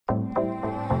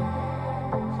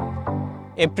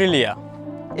Aprilia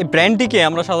এই ব্র্যান্ডটিকে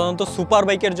আমরা সাধারণত সুপার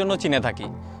বাইকের জন্য চিনে থাকি।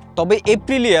 তবে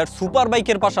এপ্রিলিয়ার সুপার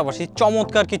বাইকের পাশাপাশি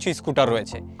চমৎকার কিছু স্কুটার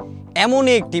রয়েছে।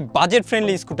 এমনই একটি বাজেট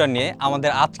ফ্রেন্ডলি স্কুটার নিয়ে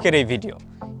আমাদের আজকের এই ভিডিও,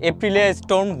 এপ্রিলিয়া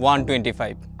স্টর্ম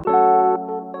 125।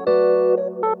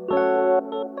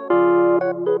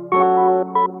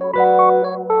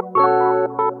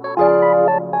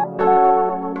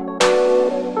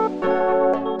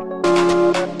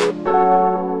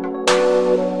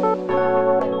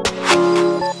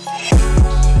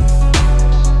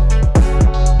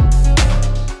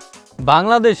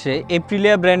 বাংলাদেশে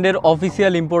এপ্রিলিয়া ব্র্যান্ডের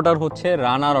অফিসিয়াল ইম্পোর্টার হচ্ছে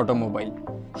রানার অটোমোবাইল।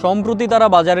 সম্প্রতি তারা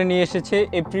বাজারে নিয়ে এসেছে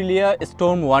এপ্রিলিয়া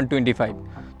স্টর্ম 125।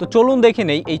 তো চলুন দেখে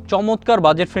নেই এই চমৎকার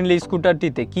বাজেট ফ্রেন্ডলি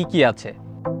স্কুটারটিতে কি কি আছে।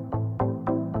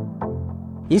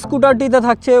 স্কুটারটিতে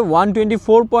থাকছে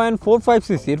 124.45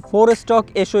 সিসির 4 স্টক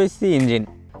এসওএসসি ইঞ্জিন,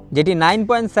 যেটি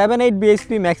 9.78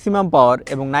 বিএসপি ম্যাক্সিমাম পাওয়ার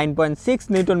এবং 9.6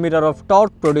 Newton metre of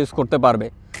torque produce করতে পারবে।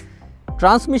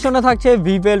 ট্রান্সমিশনে থাকছে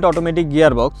ভি-বেল্ট অটোমেটিক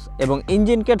গিয়ারবক্স এবং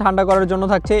ইঞ্জিনকে ঠান্ডা করার জন্য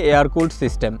থাকছে এয়ার কুলড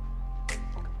সিস্টেম।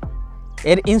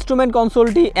 এর ইনস্ট্রুমেন্ট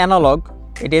কনসোলটি অ্যানালগ,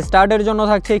 এটি স্টার্টের জন্য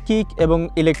থাকছে কিক এবং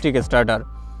ইলেকট্রিক স্টার্টার,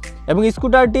 এবং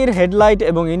স্কুটারটির হেডলাইট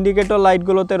এবং ইন্ডিকেটর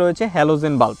লাইটগুলোতে রয়েছে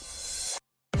হ্যালোজেন বাল্ব,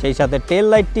 সেই সাথে টেল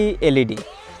লাইটটি এলইডি।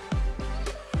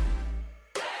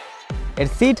 এর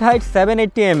সিট হাইট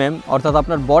 780 mm, অর্থাৎ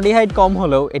আপনার বডি হাইট কম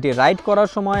হলেও এটি রাইড করার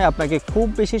সময় আপনাকে খুব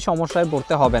বেশি সমস্যায়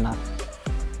পড়তে হবে না।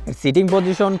 এর সিটিং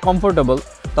পজিশন কমফোর্টেবল,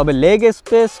 তবে লেগ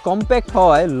স্পেস কম্প্যাক্ট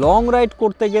হওয়ায় লং রাইড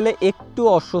করতে গেলে একটু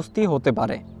অস্বস্তি হতে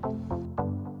পারে।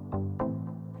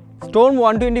 স্টর্ম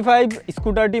 125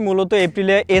 স্কুটারটি মূলত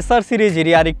এপ্রিলিয়া SR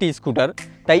সিরিজেরই আরেকটি স্কুটার,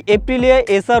 তাই এপ্রিলিয়া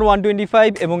SR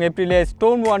 125 এবং এপ্রিলিয়া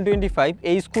স্টর্ম 125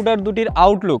 এই স্কুটার দুটির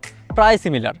আউটলুক প্রায়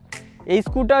সিমিলার। এই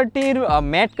স্কুটারটির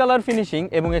ম্যাট কালার ফিনিশিং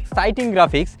এবং এক্সাইটিং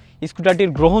গ্রাফিক্স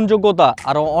স্কুটারটির গ্রহণযোগ্যতা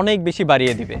আরও অনেক বেশি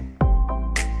বাড়িয়ে দিবে।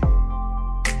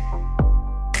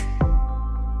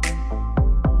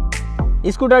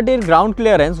 স্কুটারটির গ্রাউন্ড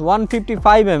ক্লিয়ারেন্স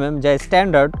 155 mm, যা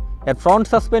স্ট্যান্ডার্ড। এর ফ্রন্ট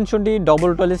সাসপেনশনটি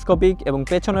ডবল টেলিস্কোপিক এবং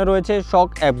পেছনে রয়েছে শক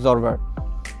অ্যাবজর্ভার।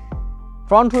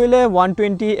 ফ্রন্ট হুইলে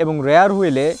 120 এবং রেয়ার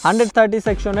হুইলে 130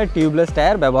 সেকশনের টিউবলেস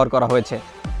টায়ার ব্যবহার করা হয়েছে।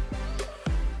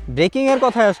 ব্রেকিংয়ের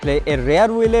কথায় আসলে এর রেয়ার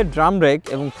হুইলে ড্রাম ব্রেক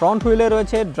এবং ফ্রন্ট হুইলে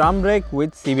রয়েছে ড্রাম ব্রেক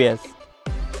উইথ সিবিএস।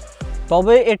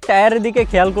 তবে এর টায়ারের দিকে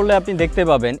খেয়াল করলে আপনি দেখতে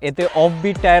পাবেন এতে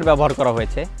অফবিট টায়ার ব্যবহার করা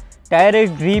হয়েছে। টায়ারের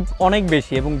গ্রিপ অনেক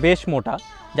বেশি এবং বেশ মোটা,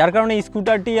 যার কারণে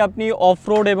স্কুটারটি আপনি অফ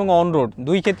রোড এবং অন রোড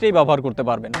দুই ক্ষেত্রেই ব্যবহার করতে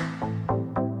পারবেন।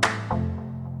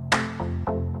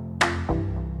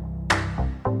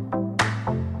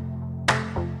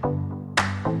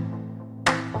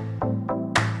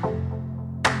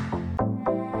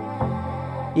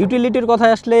 ইউটিলিটির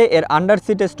কথায় আসলে এর আন্ডার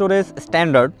সিট স্টোরেজ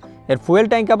স্ট্যান্ডার্ড। এর ফুয়েল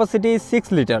ট্যাঙ্ক ক্যাপাসিটি 6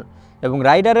 লিটার এবং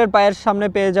রাইডারের পায়ের সামনে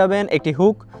পেয়ে যাবেন একটি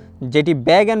হুক, যেটি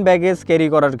ব্যাগ অ্যান্ড ব্যাগেজ ক্যারি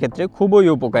করার ক্ষেত্রে খুবই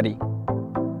উপকারী।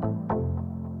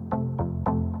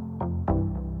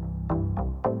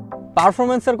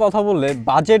 পারফরমেন্সের কথা বললে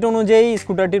বাজেট অনুযায়ী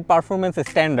স্কুটারটির পারফরমেন্স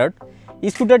স্ট্যান্ডার্ড।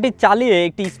 স্কুটারটি চালিয়ে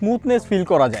একটি স্মুথনেস ফিল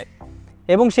করা যায়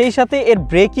এবং সেই সাথে এর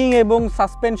ব্রেকিং এবং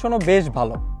সাসপেনশনও বেশ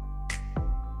ভালো।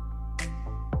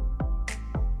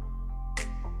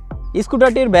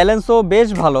 স্কুটারটির ব্যালেন্সও বেশ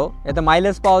ভালো, এতে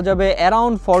মাইলেজ পাওয়া যাবে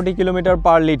অ্যারাউন্ড 40 কিলোমিটার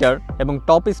পার লিটার এবং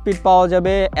টপ স্পিড পাওয়া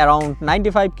যাবে অ্যারাউন্ড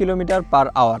 95 কিলোমিটার পার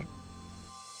আওয়ার।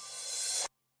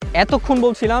 এতক্ষণ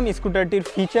বলছিলাম স্কুটারটির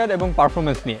ফিচার এবং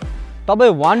পারফরমেন্স নিয়ে। তবে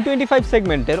 125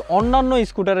 সেগমেন্টের অন্যান্য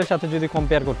স্কুটারের সাথে যদি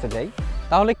কম্পেয়ার করতে যাই,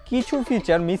 তাহলে কিছু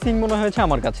ফিচার মিসিং মনে হয়েছে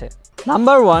আমার কাছে।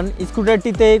 নাম্বার 1,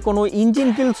 স্কুটারটিতে কোনো ইঞ্জিন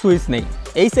কিল সুইচ নেই।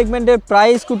 এই সেগমেন্টের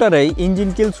প্রায় স্কুটারেই ইঞ্জিন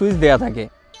কিল সুইচ দেওয়া থাকে।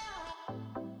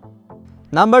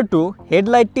 নাম্বার 2,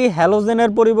 হেডলাইটটি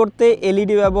হ্যালোজেনের পরিবর্তে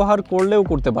এলইডি ব্যবহার করলেও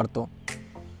করতে পারত।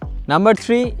 নাম্বার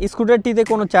 3, স্কুটারটিতে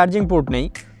কোনো চার্জিং পোর্ট নেই।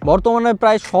 বর্তমানে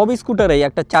প্রায় সব স্কুটারেই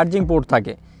একটা চার্জিং পোর্ট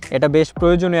থাকে, এটা বেশ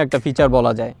প্রয়োজনীয় একটা ফিচার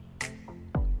বলা যায়।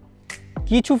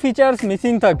 কিছু ফিচার্স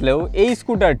মিসিং থাকলেও এই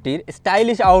স্কুটারটির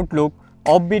stylish Outlook,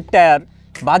 offbeat tyre,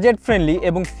 budget friendly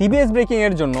এবং সিবিএস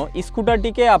ব্রেকিংয়ের জন্য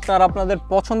স্কুটারটিকে আপনারা আপনাদের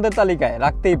পছন্দের তালিকায়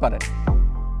রাখতেই পারেন।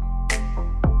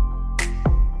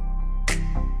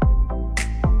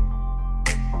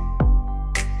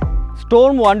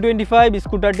 স্টর্ম 125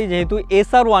 স্কুটারটি যেহেতু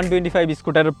SR 125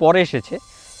 স্কুটারের পরে এসেছে,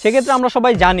 সেক্ষেত্রে আমরা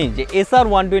সবাই জানি যে SR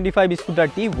 125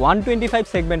 স্কুটারটি 125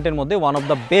 সেগমেন্টের মধ্যে one of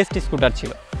the best scooter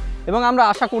ছিল, এবং আমরা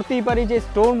আশা করতেই পারি যে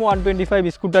স্টর্ম 125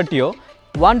 স্কুটারটিও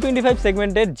 125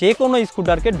 সেগমেন্টের যে কোনো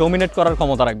স্কুটারকে ডোমিনেট করার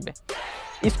ক্ষমতা রাখবে।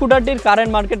 স্কুটারটির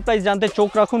কারেন্ট মার্কেট প্রাইস জানতে চোখ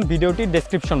রাখুন ভিডিওটির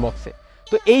ডেসক্রিপশন বক্সে।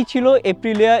 তো এই ছিল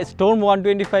এপ্রিলিয়া স্টর্ম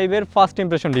 125 এর ফার্স্ট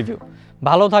ইমপ্রেশন রিভিউ।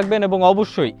 ভালো থাকবেন এবং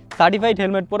অবশ্যই সার্টিফাইড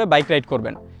হেলমেট পরে বাইক রাইড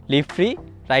করবেন। Leave free,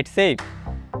 ride safe.